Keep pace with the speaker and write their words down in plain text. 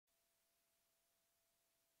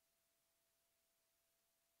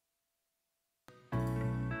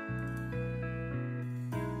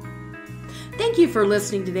Thank you for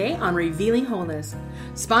listening today on Revealing Wholeness,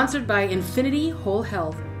 sponsored by Infinity Whole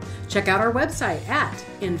Health. Check out our website at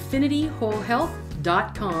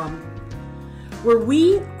infinityWholeHealth.com, where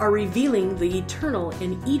we are revealing the eternal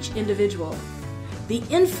in each individual, the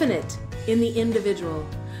infinite in the individual.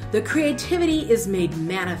 The creativity is made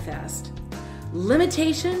manifest.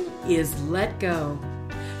 Limitation is let go.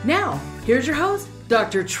 Now, here's your host,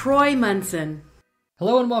 Dr. Troy Munson.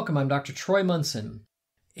 Hello and welcome. I'm Dr. Troy Munson.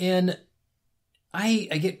 And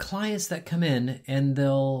I get clients that come in and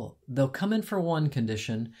they'll come in for one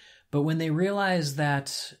condition, but when they realize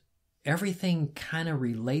that everything kind of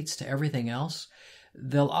relates to everything else,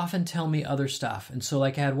 they'll often tell me other stuff. And so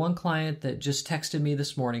like I had one client that just texted me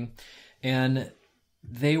this morning and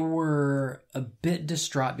they were a bit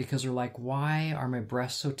distraught because they're like, why are my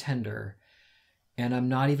breasts so tender and I'm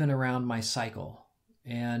not even around my cycle?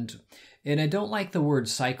 And I don't like the word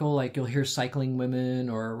cycle, like you'll hear cycling women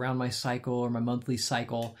or around my cycle or my monthly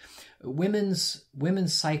cycle. Women's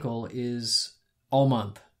cycle is all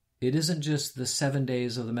month. It isn't just the 7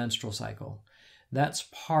 days of the menstrual cycle. That's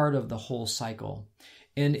part of the whole cycle.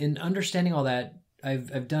 And in understanding all that,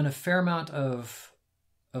 I've done a fair amount of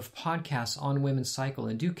podcasts on women's cycle,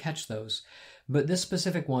 and do catch those. But this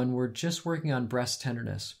specific one, we're just working on breast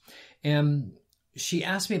tenderness. And she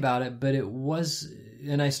asked me about it, but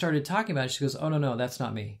and I started talking about it. She goes, oh, no, that's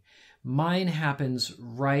not me. Mine happens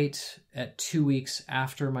right at 2 weeks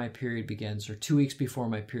after my period begins, or 2 weeks before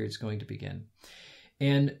my period is going to begin.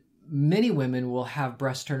 And many women will have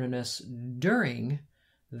breast tenderness during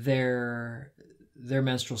their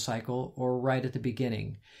menstrual cycle or right at the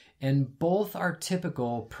beginning. And both are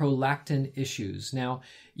typical prolactin issues. Now,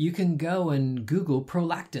 you can go and Google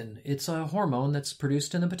prolactin. It's a hormone that's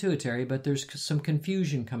produced in the pituitary, but there's some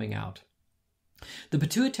confusion coming out. The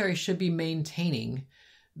pituitary should be maintaining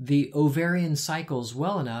the ovarian cycles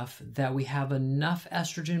well enough that we have enough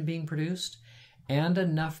estrogen being produced and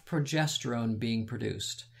enough progesterone being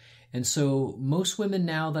produced. And so most women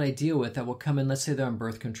now that I deal with that will come in, let's say they're on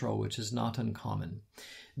birth control, which is not uncommon.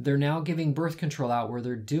 They're now giving birth control out where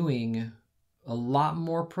they're doing a lot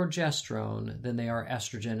more progesterone than they are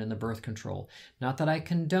estrogen in the birth control. Not that I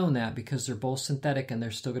condone that, because they're both synthetic and they're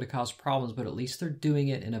still going to cause problems, but at least they're doing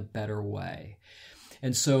it in a better way.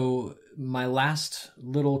 And so my last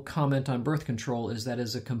little comment on birth control is that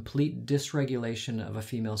is a complete dysregulation of a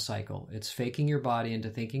female cycle. It's faking your body into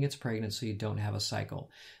thinking it's pregnant so you don't have a cycle.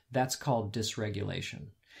 That's called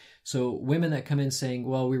dysregulation. So women that come in saying,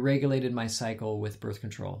 well, we regulated my cycle with birth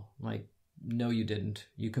control. I'm like, no, you didn't.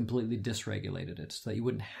 You completely dysregulated it so that you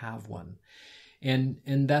wouldn't have one. And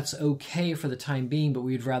that's okay for the time being, but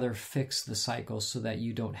we'd rather fix the cycle so that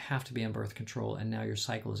you don't have to be on birth control and now your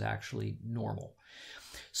cycle is actually normal.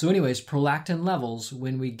 So anyways, prolactin levels,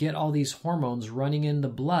 when we get all these hormones running in the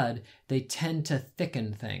blood, they tend to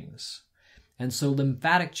thicken things. And so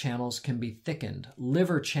lymphatic channels can be thickened.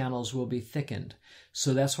 Liver channels will be thickened.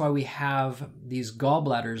 So that's why we have these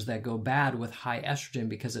gallbladders that go bad with high estrogen,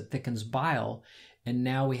 because it thickens bile. And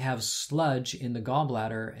now we have sludge in the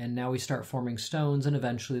gallbladder, and now we start forming stones, and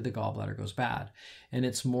eventually the gallbladder goes bad. And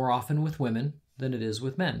it's more often with women than it is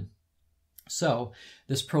with men. So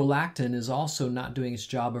this prolactin is also not doing its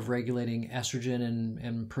job of regulating estrogen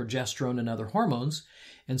and progesterone and other hormones.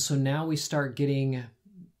 And so now we start getting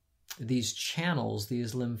these channels,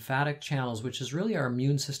 these lymphatic channels, which is really our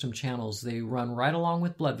immune system channels. They run right along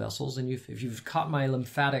with blood vessels. And if you've caught my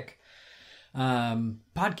lymphatic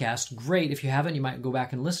podcast, great. If you haven't, you might go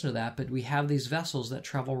back and listen to that. But we have these vessels that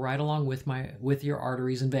travel right along with your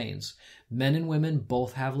arteries and veins. Men and women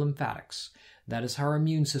both have lymphatics. That is how our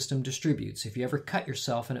immune system distributes. If you ever cut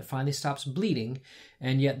yourself and it finally stops bleeding,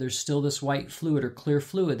 and yet there's still this white fluid or clear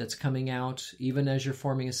fluid that's coming out even as you're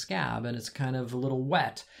forming a scab, and it's kind of a little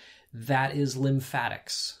wet, that is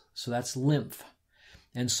lymphatics. So that's lymph.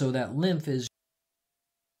 And so that lymph is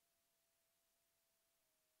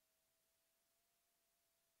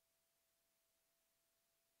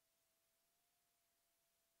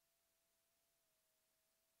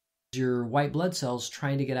your white blood cells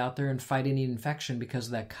trying to get out there and fight any infection because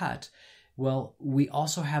of that cut. Well, we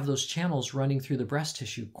also have those channels running through the breast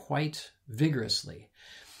tissue quite vigorously.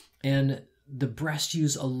 And the breast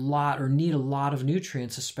use a lot or need a lot of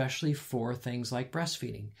nutrients, especially for things like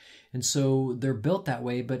breastfeeding. And so they're built that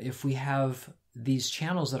way. But if we have these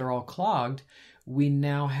channels that are all clogged, we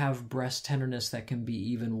now have breast tenderness that can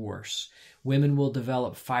be even worse. Women will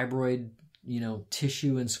develop fibroid,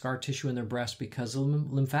 tissue and scar tissue in their breast because of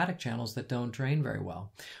lymphatic channels that don't drain very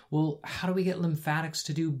well. Well, how do we get lymphatics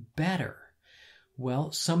to do better?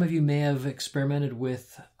 Well, some of you may have experimented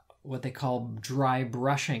with what they call dry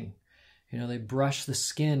brushing. They brush the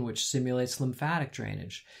skin, which simulates lymphatic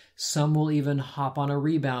drainage. Some will even hop on a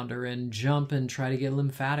rebounder and jump and try to get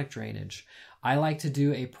lymphatic drainage. I like to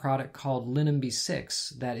do a product called Linum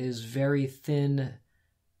B6 that is very thin.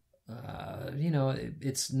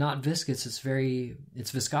 It's not viscous.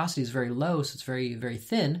 Its viscosity is very low, so it's very, very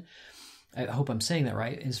thin. I hope I'm saying that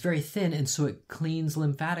right. It's very thin, and so it cleans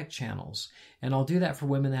lymphatic channels. And I'll do that for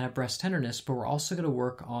women that have breast tenderness, but we're also going to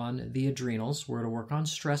work on the adrenals. We're going to work on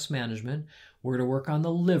stress management. We're going to work on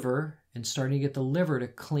the liver and starting to get the liver to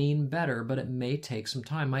clean better, but it may take some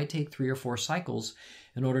time. It might take 3 or 4 cycles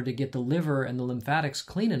in order to get the liver and the lymphatics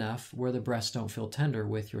clean enough where the breasts don't feel tender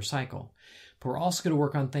with your cycle. But we're also going to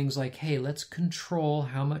work on things like, hey, let's control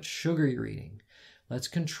how much sugar you're eating. Let's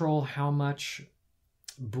control how much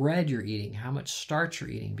bread you're eating, how much starch you're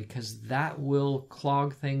eating, because that will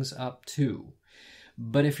clog things up too.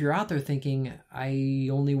 But if you're out there thinking, I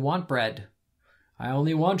only want bread, I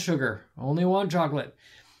only want sugar, I only want chocolate,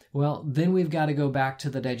 well, then we've got to go back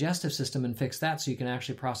to the digestive system and fix that so you can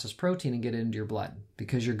actually process protein and get it into your blood,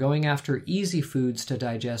 because you're going after easy foods to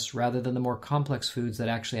digest rather than the more complex foods that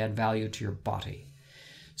actually add value to your body.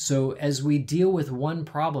 So as we deal with one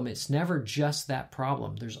problem, it's never just that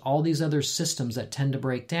problem. There's all these other systems that tend to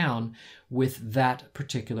break down with that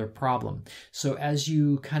particular problem. So as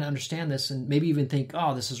you kind of understand this and maybe even think,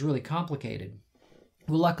 oh, this is really complicated.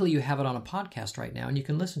 Well, luckily you have it on a podcast right now and you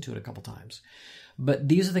can listen to it a couple times. But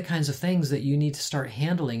these are the kinds of things that you need to start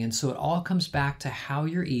handling. And so it all comes back to how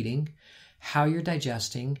you're eating, how you're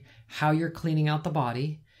digesting, how you're cleaning out the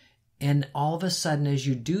body. And all of a sudden, as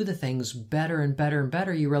you do the things better and better and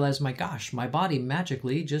better, you realize, my gosh, my body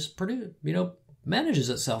magically just manages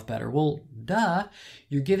itself better. Well, duh,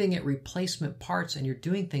 you're giving it replacement parts and you're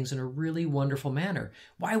doing things in a really wonderful manner.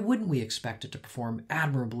 Why wouldn't we expect it to perform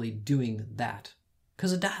admirably doing that?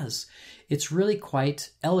 Because it does. It's really quite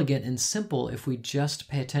elegant and simple if we just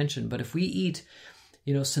pay attention. But if we eat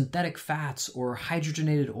synthetic fats or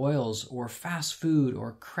hydrogenated oils or fast food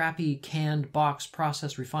or crappy canned, box,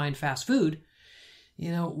 processed, refined fast food,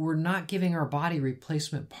 we're not giving our body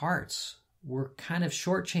replacement parts. We're kind of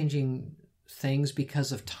shortchanging things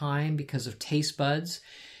because of time, because of taste buds.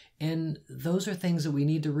 And those are things that we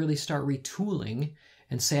need to really start retooling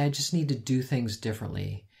and say, I just need to do things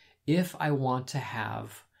differently if I want to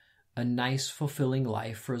have a nice, fulfilling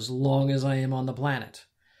life for as long as I am on the planet.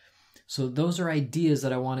 So those are ideas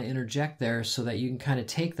that I want to interject there so that you can kind of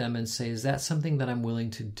take them and say, is that something that I'm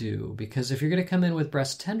willing to do? Because if you're going to come in with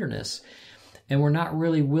breast tenderness and we're not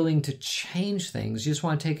really willing to change things, you just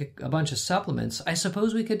want to take a bunch of supplements, I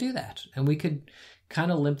suppose we could do that. And we could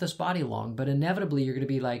kind of limp this body along. But inevitably, you're going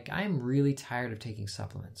to be like, I'm really tired of taking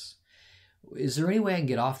supplements. Is there any way I can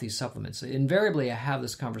get off these supplements? Invariably, I have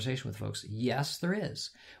this conversation with folks. Yes, there is.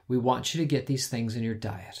 We want you to get these things in your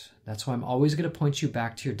diet. That's why I'm always going to point you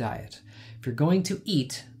back to your diet. If you're going to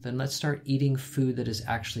eat, then let's start eating food that is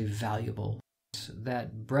actually valuable.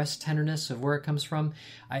 That breast tenderness of where it comes from,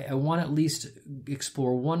 I want to at least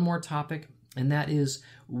explore one more topic, and that is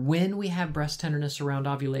when we have breast tenderness around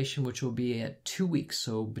ovulation, which will be at 2 weeks.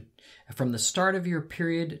 So from the start of your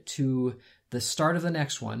period to the start of the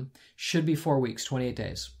next one should be 4 weeks, 28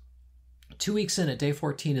 days. 2 weeks in at day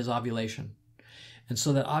 14 is ovulation. And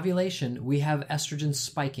so that ovulation, we have estrogen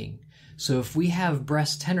spiking. So if we have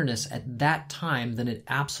breast tenderness at that time, then it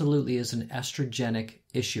absolutely is an estrogenic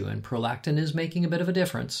issue. And prolactin is making a bit of a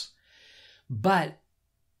difference. But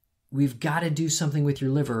we've got to do something with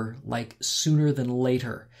your liver like sooner than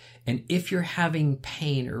later. And if you're having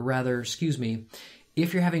pain, or rather,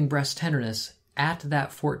 if you're having breast tenderness at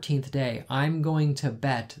that 14th day, I'm going to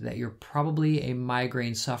bet that you're probably a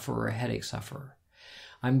migraine sufferer or a headache sufferer.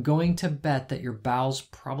 I'm going to bet that your bowels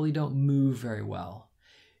probably don't move very well.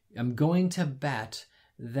 I'm going to bet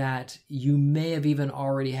that you may have even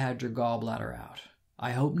already had your gallbladder out.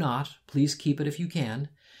 I hope not. Please keep it if you can.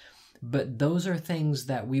 But those are things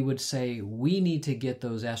that we would say we need to get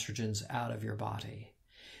those estrogens out of your body.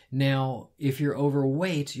 Now, if you're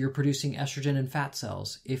overweight, you're producing estrogen and fat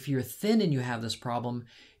cells. If you're thin and you have this problem,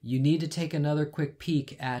 you need to take another quick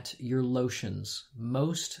peek at your lotions.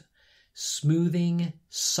 Most smoothing,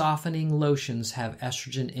 softening lotions have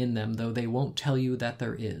estrogen in them, though they won't tell you that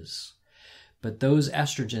there is. But those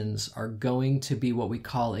estrogens are going to be what we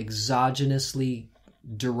call exogenously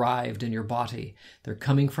derived in your body. They're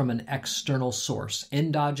coming from an external source.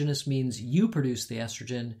 Endogenous means you produce the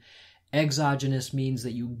estrogen. Exogenous means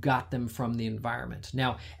that you got them from the environment.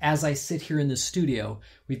 Now, as I sit here in the studio,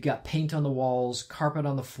 we've got paint on the walls, carpet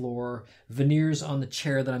on the floor, veneers on the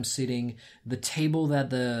chair that I'm sitting, the table that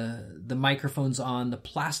the microphone's on, the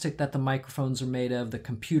plastic that the microphones are made of, the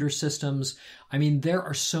computer systems. I mean, there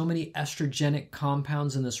are so many estrogenic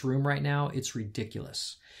compounds in this room right now, it's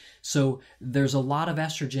ridiculous. So there's a lot of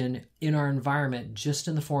estrogen in our environment just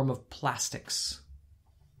in the form of plastics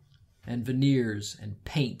and veneers and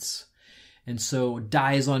paints. And so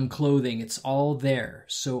dyes on clothing, it's all there.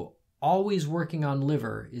 So always working on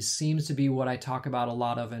liver seems to be what I talk about a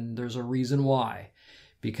lot of, and there's a reason why.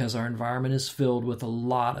 Because our environment is filled with a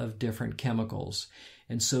lot of different chemicals.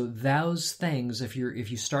 And so those things, if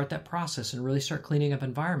you start that process and really start cleaning up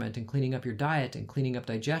environment and cleaning up your diet and cleaning up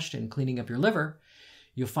digestion, cleaning up your liver,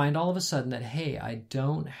 you'll find all of a sudden that, hey, I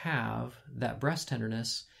don't have that breast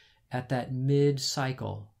tenderness at that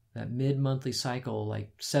mid-cycle, that mid-monthly cycle,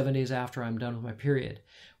 like 7 days after I'm done with my period,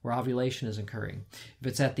 where ovulation is occurring. If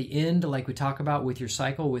it's at the end, like we talk about with your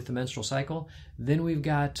cycle, with the menstrual cycle, then we've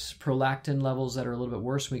got prolactin levels that are a little bit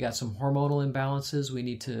worse. We got some hormonal imbalances. We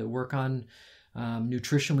need to work on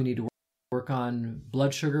nutrition. We need to work on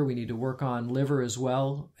blood sugar. We need to work on liver as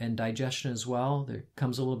well and digestion as well. There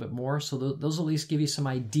comes a little bit more. So those at least give you some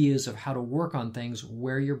ideas of how to work on things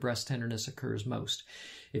where your breast tenderness occurs most.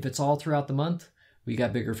 If it's all throughout the month, we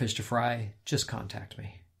got bigger fish to fry. Just contact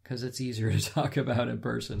me because it's easier to talk about in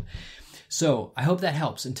person. So I hope that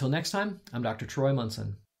helps. Until next time, I'm Dr. Troy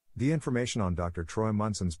Munson. The information on Dr. Troy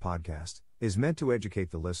Munson's podcast is meant to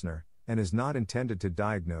educate the listener and is not intended to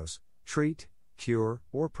diagnose, treat, cure,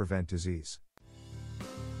 or prevent disease.